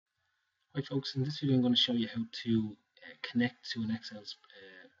Hi folks, in this video I'm going to show you how to connect to an Excel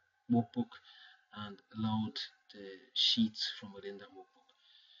workbook and load the sheets from within that workbook.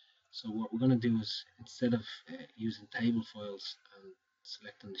 So what we're going to do is, instead of using table files and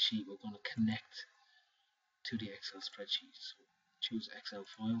selecting the sheet, we're going to connect to the Excel spreadsheet. So choose Excel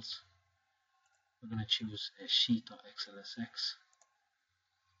files. We're going to choose sheet.xlsx,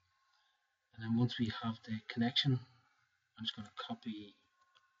 and then once we have the connection, I'm just going to copy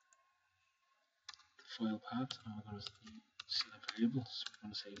file path, and we're going to set a variable. So we're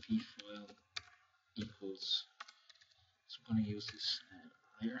going to say vfile equals, so we're going to use this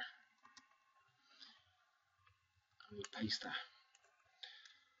layer, and we paste that.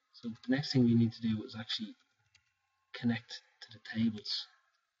 So the next thing we need to do is actually connect to the tables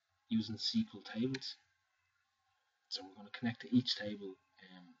using SQL tables. So we're going to connect to each table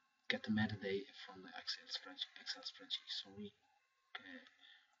and get the metadata from the Excel spreadsheet. So we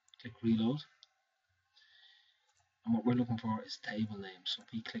click reload, and what we're looking for is table name. So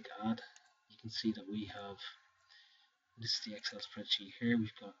if we click add, you can see that we have, this is the Excel spreadsheet here.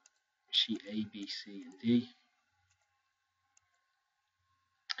 We've got sheet A, B, C, and D,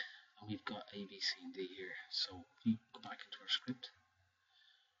 and we've got A, B, C, and D here. So if we go back into our script,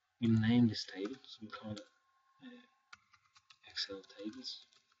 we'll name this table. So we'll call it Excel tables,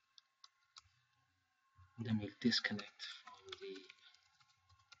 and then we'll disconnect from the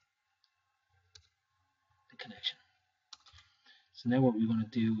connection. So now what we want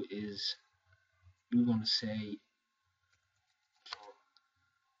to do is we want to say for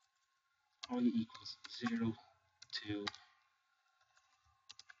I equals 0 to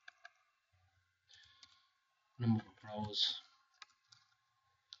number of rows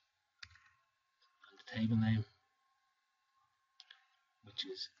and the table name, which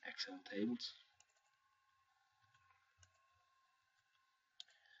is Excel tables.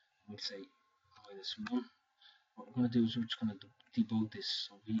 We'll say -1. What we're going to do is we're just going to debug this.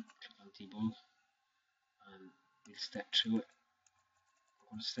 So we click on debug and we'll step through it. We're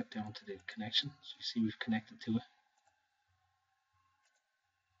going to step down to the connection. So you see we've connected to it,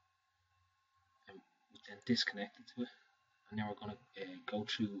 and we then disconnected to it, and now we're going to go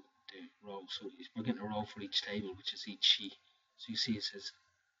through the row. So we're getting a row for each table, which is each sheet. So you see it says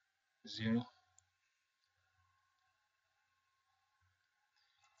 0.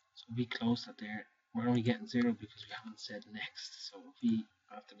 So if we close that there, we're only getting 0 because we haven't said next. So if we,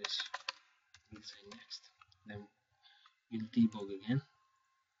 after this, we'll say next, then we'll debug again,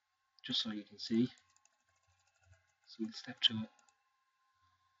 just so you can see. So we'll step through it.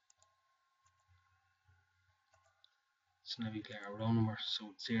 So now we get our row number,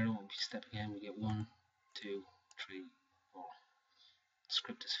 so it's 0, and we step again, we get 1, 2, 3, 4. The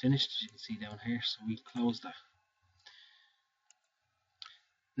script is finished, as you can see down here, so we close that.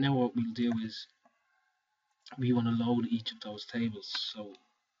 Now what we'll do is we want to load each of those tables, so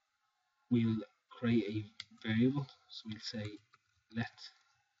we'll create a variable. So we'll say let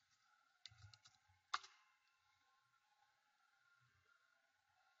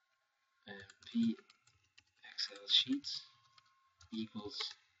p Excel sheets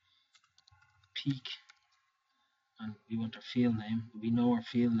equals peak, and we want our field name. We know our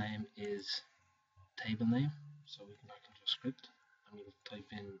field name is table name, so we can back into a script and we'll type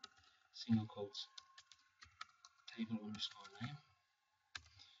in single quotes table underscore name,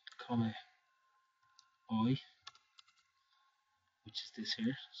 comma I, which is this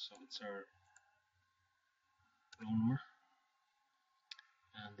here, so it's our row number,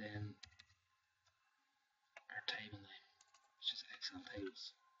 and then our table name, which is Excel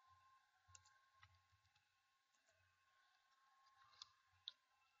tables.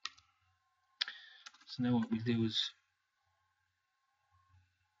 So now what we'll do is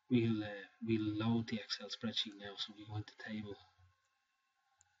we'll load the Excel spreadsheet now. So we go into table,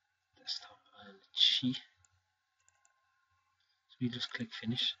 desktop, and sheet. So we just click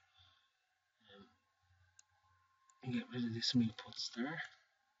finish. We get rid of this and we'll put star.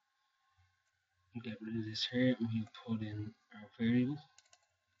 We get rid of this here and we'll put in our variable.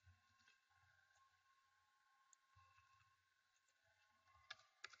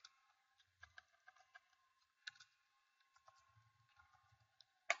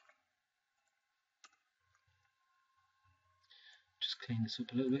 Just clean this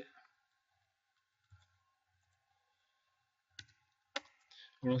up a little bit.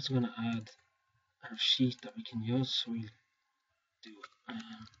 We're also going to add our sheet that we can use, so we'll do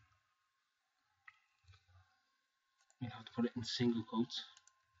we'll have to put it in single quotes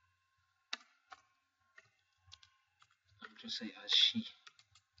and just say as sheet.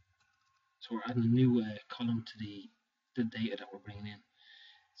 So we're adding a new column to the data that we're bringing in.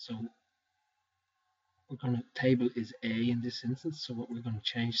 So table is A in this instance, so what we're going to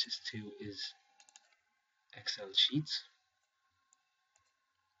change this to is Excel sheets.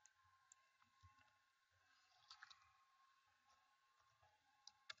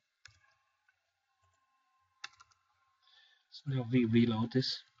 So now we reload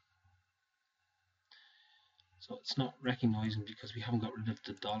this. So it's not recognizing because we haven't got rid of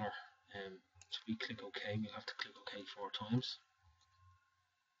the dollar. So we click OK, we'll have to click OK 4 times.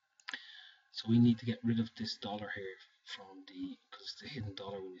 So we need to get rid of this dollar here from because it's the hidden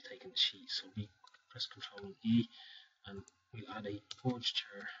dollar when you're taking the sheet. So we press Ctrl and E and we'll add a forge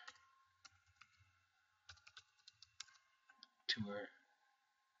char to our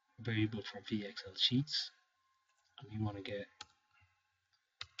variable for VXL sheets, and we want to get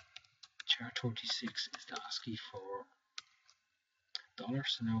char 36 is the ASCII for dollar.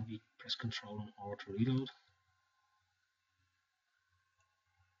 So now we press Ctrl and R to reload.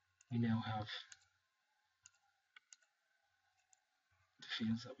 We now have the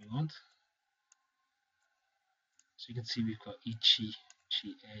fields that we want. So you can see we've got each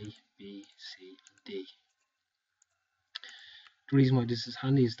sheet A, B, C, and D. The reason why this is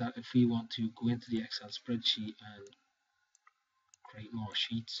handy is that if we want to go into the Excel spreadsheet and create more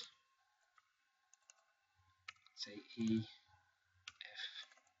sheets, say E, F,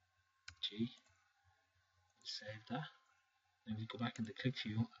 G, save that. Then we go back into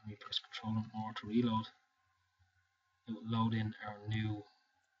Qlikview and we press Ctrl and R to reload. It will load in our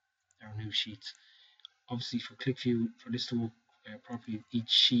new sheets. Obviously, for Qlikview, for this to work properly, each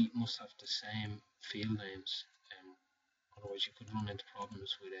sheet must have the same field names. Otherwise, you could run into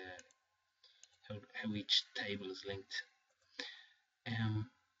problems with how each table is linked.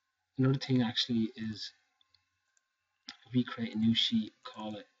 Another thing actually is if we create a new sheet,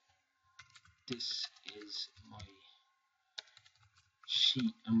 call it "This is my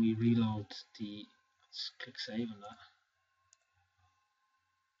sheet," and we reload let's click save on that.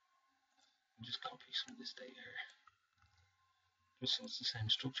 I'll just copy some of this data here, just so it's the same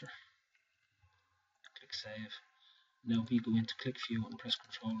structure. Click save. Now if we go into Qlikview and press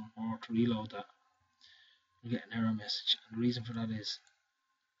Ctrl and R to reload that, we get an error message, and the reason for that is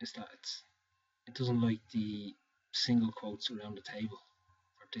that it doesn't like the single quotes around the table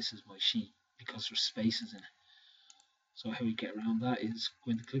for "this is my sheet" because there's spaces in it. So how we get around that is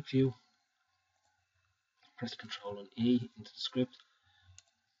go into Qlikview, press Ctrl and E into the script,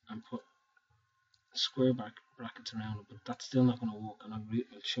 and put square brackets around it, but that's still not going to work, and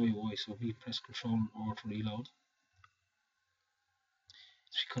I'll show you why. So if we press Ctrl and R to reload,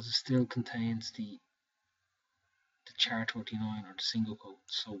 it's because it still contains the char 39 or the single quote.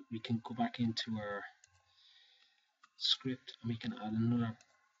 So we can go back into our script and we can add another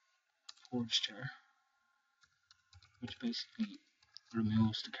forge char, which basically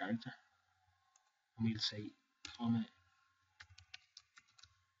removes the character, and we'll say comma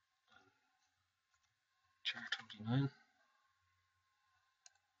char 39.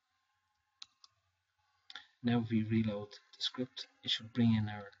 Now if we reload the script, it should bring in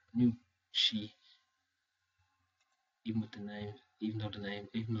our new sheet, even with the name, even though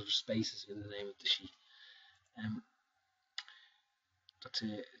there's spaces in the name of the sheet. That's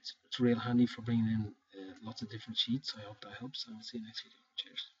it. It's real handy for bringing in lots of different sheets. I hope that helps, and I'll see you next video.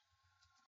 Cheers.